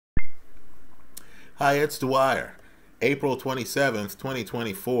Hi, it's Dwyer. April 27th,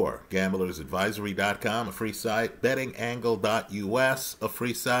 2024. GamblersAdvisory.com, a free site. BettingAngle.us, a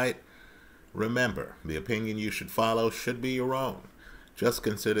free site. Remember, the opinion you should follow should be your own. Just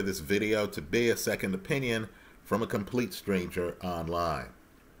consider this video to be a second opinion from a complete stranger online.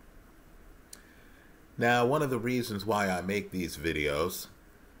 Now, one of the reasons why I make these videos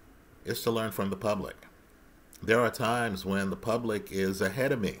is to learn from the public. There are times when the public is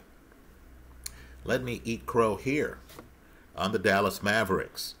ahead of me. Let me eat crow here on the Dallas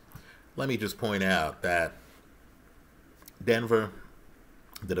Mavericks. Let me just point out that Denver,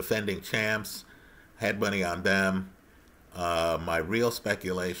 the defending champs, had money on them. My real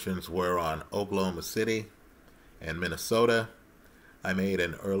speculations were on Oklahoma City and Minnesota. I made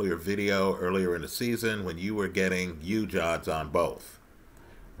an earlier video earlier in the season when you were getting huge odds on both,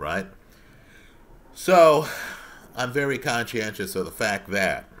 right? So I'm very conscientious of the fact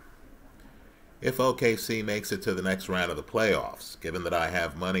that if OKC makes it to the next round of the playoffs, given that I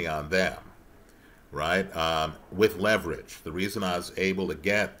have money on them, right, with leverage, the reason I was able to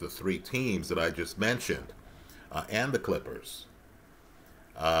get the three teams that I just mentioned and the Clippers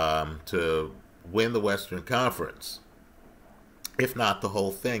to win the Western Conference, if not the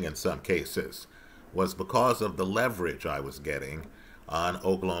whole thing in some cases, was because of the leverage I was getting on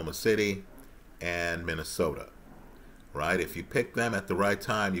Oklahoma City and Minnesota, right? If you picked them at the right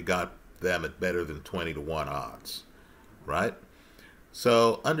time, you got them at better than 20-to-1 odds, right?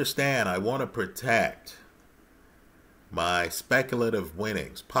 So understand, I want to protect my speculative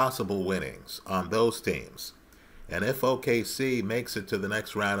winnings, possible winnings on those teams. And if OKC makes it to the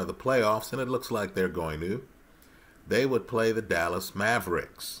next round of the playoffs, and it looks like they're going to, they would play the Dallas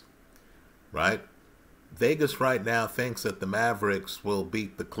Mavericks, right? Vegas right now thinks that the Mavericks will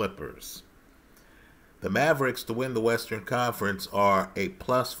beat the Clippers. The Mavericks to win the Western Conference are a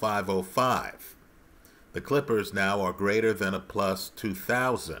plus 505. The Clippers now are greater than a plus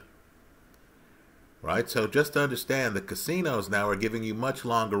 2,000. Right? So just understand the casinos now are giving you much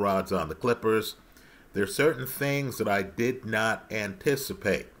longer odds on the Clippers. There are certain things that I did not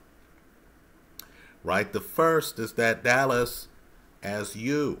anticipate. Right? The first is that Dallas, as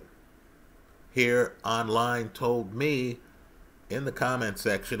you here online told me in the comment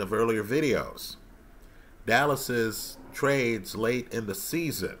section of earlier videos, Dallas's trades late in the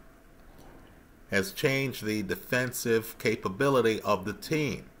season has changed the defensive capability of the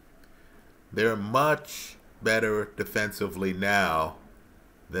team. They're much better defensively now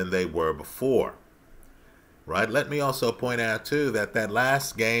than they were before. Right? Let me also point out, too, that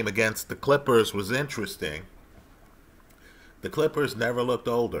last game against the Clippers was interesting. The Clippers never looked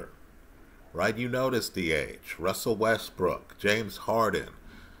older. Right? You noticed the age. Russell Westbrook, James Harden,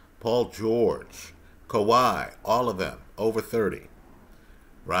 Paul George, Kawhi, all of them over 30,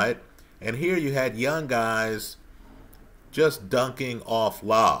 right? And here you had young guys just dunking off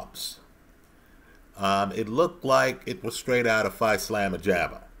lobs. It looked like it was straight out of Phi Slamma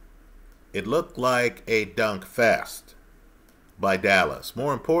Jabba. It looked like a dunk fest by Dallas.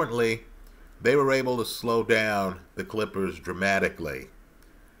 More importantly, they were able to slow down the Clippers dramatically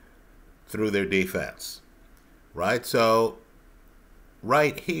through their defense, right? So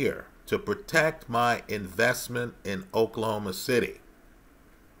right here, to protect my investment in Oklahoma City,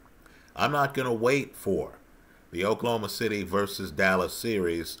 I'm not going to wait for the Oklahoma City versus Dallas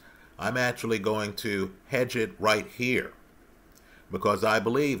series. I'm actually going to hedge it right here because I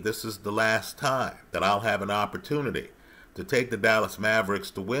believe this is the last time that I'll have an opportunity to take the Dallas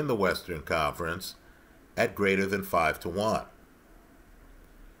Mavericks to win the Western Conference at greater than 5-to-1.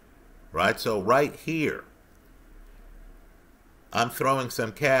 Right? So right here, I'm throwing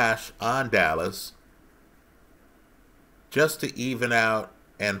some cash on Dallas just to even out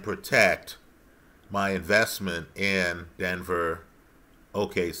and protect my investment in Denver,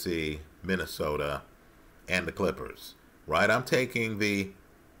 OKC, Minnesota, and the Clippers. Right? I'm taking the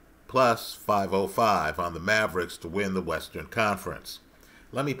plus 505 on the Mavericks to win the Western Conference.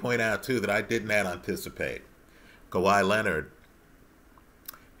 Let me point out, too, that I did not anticipate Kawhi Leonard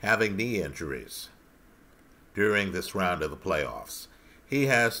having knee injuries during this round of the playoffs. He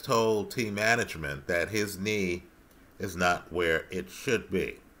has told team management that his knee is not where it should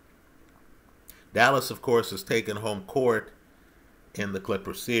be. Dallas, of course, has taken home court in the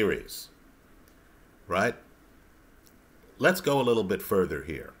Clipper series, right? Let's go a little bit further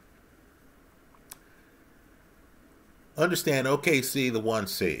here. Understand OKC, the 1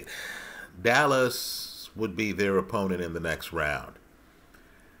 seed. Dallas would be their opponent in the next round.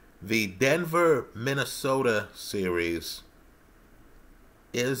 The Denver-Minnesota series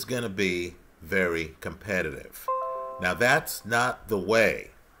is going to be very competitive. Now, that's not the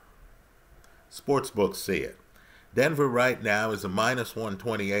way sportsbooks see it. Denver right now is a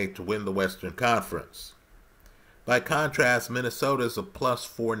 -128 to win the Western Conference. By contrast, Minnesota is a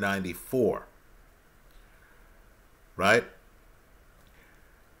 +494. Right?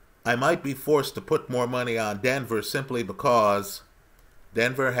 I might be forced to put more money on Denver simply because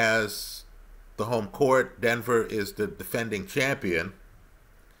Denver has the home court. Denver is the defending champion.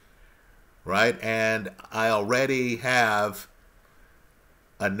 Right? And I already have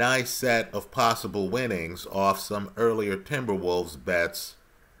a nice set of possible winnings off some earlier Timberwolves bets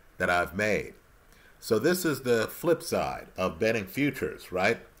that I've made. So this is the flip side of betting futures,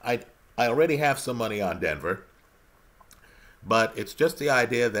 right? I already have some money on Denver, but it's just the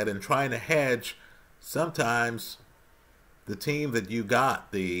idea that in trying to hedge, sometimes the team that you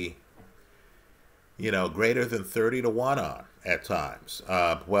got the, greater than 30 to 1 on at times.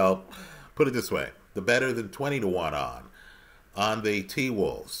 Well, put it this way, the better than 20 to 1 on the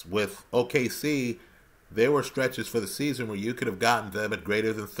T-Wolves. With OKC, there were stretches for the season where you could have gotten them at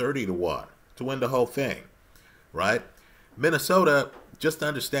greater than 30 to 1 to win the whole thing, right? Minnesota, just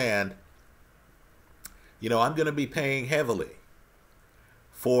understand, I'm going to be paying heavily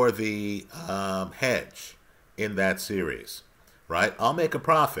for the hedge in that series, right? I'll make a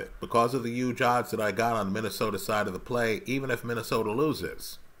profit because of the huge odds that I got on the Minnesota side of the play, even if Minnesota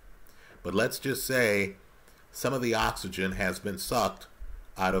loses. But let's just say some of the oxygen has been sucked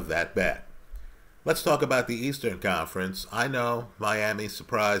out of that bet. Let's talk about the Eastern Conference. I know Miami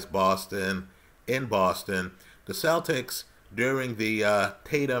surprised Boston in Boston. The Celtics, during the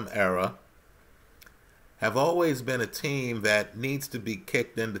Tatum era, have always been a team that needs to be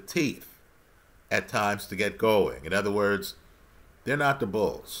kicked in the teeth at times to get going. In other words, they're not the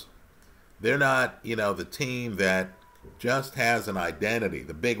Bulls. They're not, the team that just has an identity,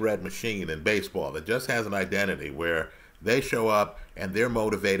 the big red machine in baseball, that just has an identity where they show up and they're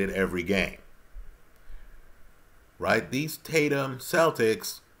motivated every game. Right? These Tatum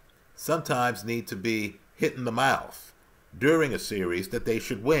Celtics sometimes need to be hit in the mouth during a series that they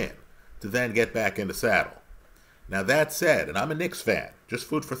should win to then get back in the saddle. Now that said, and I'm a Knicks fan, just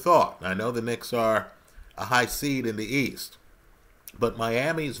food for thought. I know the Knicks are a high seed in the East, but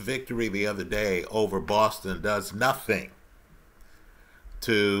Miami's victory the other day over Boston does nothing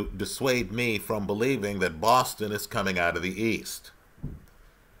to dissuade me from believing that Boston is coming out of the East.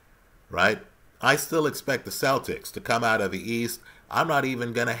 Right? I still expect the Celtics to come out of the East. I'm not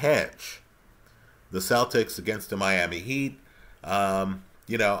even going to hedge the Celtics against the Miami Heat.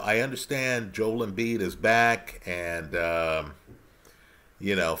 I understand Joel Embiid is back, and,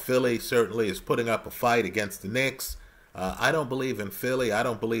 Philly certainly is putting up a fight against the Knicks. I don't believe in Philly. I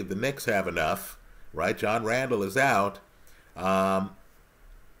don't believe the Knicks have enough, right? John Randall is out.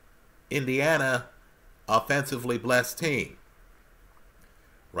 Indiana, offensively blessed team,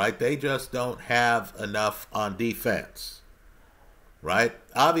 right? They just don't have enough on defense, right?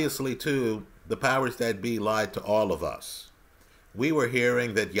 Obviously, too, the powers that be lied to all of us. We were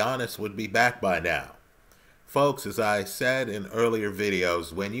hearing that Giannis would be back by now. Folks, as I said in earlier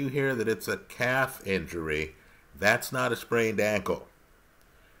videos, when you hear that it's a calf injury, that's not a sprained ankle,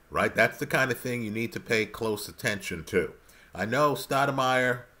 right? That's the kind of thing you need to pay close attention to. I know not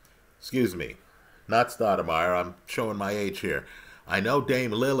Stoudemire, I'm showing my age here. I know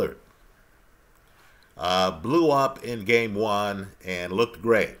Dame Lillard blew up in Game 1 and looked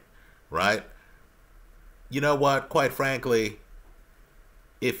great, right? You know what? Quite frankly,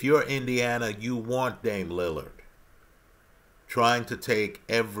 if you're Indiana, you want Dame Lillard trying to take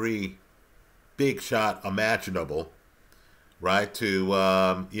every big shot imaginable, right,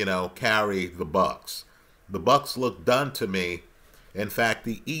 to, carry the Bucks. The Bucks look done to me. In fact,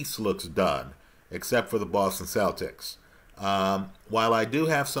 the East looks done, except for the Boston Celtics. While I do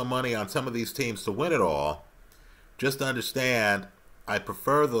have some money on some of these teams to win it all, just understand I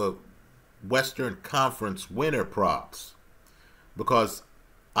prefer the Western Conference winner props because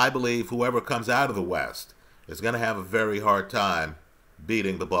I believe whoever comes out of the West is going to have a very hard time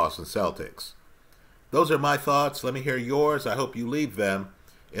beating the Boston Celtics. Those are my thoughts. Let me hear yours. I hope you leave them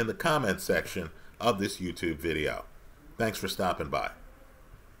in the comment section of this YouTube video. Thanks for stopping by.